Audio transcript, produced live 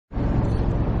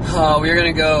We're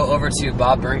gonna go over to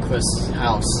Bob Burnquist's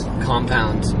house,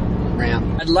 compound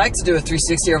ramp. I'd like to do a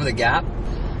 360 over the gap,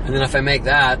 and then if I make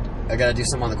that, I gotta do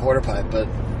some on the quarter pipe, but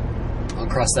I'll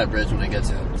cross that bridge when I get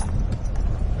to it.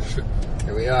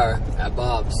 Here we are, at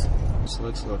Bob's. This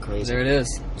looks a little crazy. There it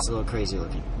is. It's a little crazy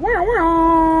looking.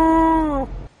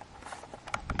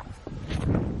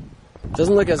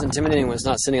 Doesn't look as intimidating when it's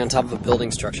not sitting on top of a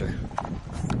building structure.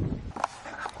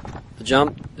 The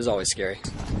jump is always scary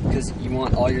because you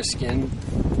want all your skin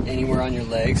anywhere on your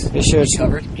legs. You sure it's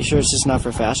covered? You sure it's just not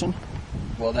for fashion?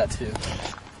 Well, that too.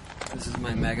 This is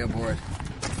my mega board.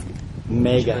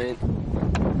 Mega. Giant.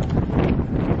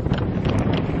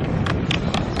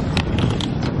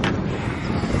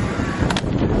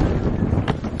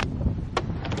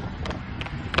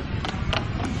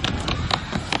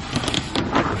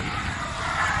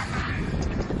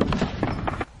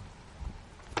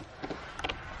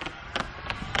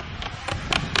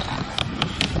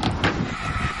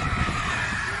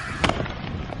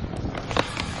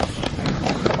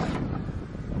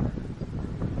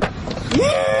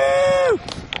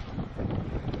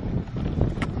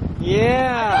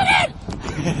 Yeah!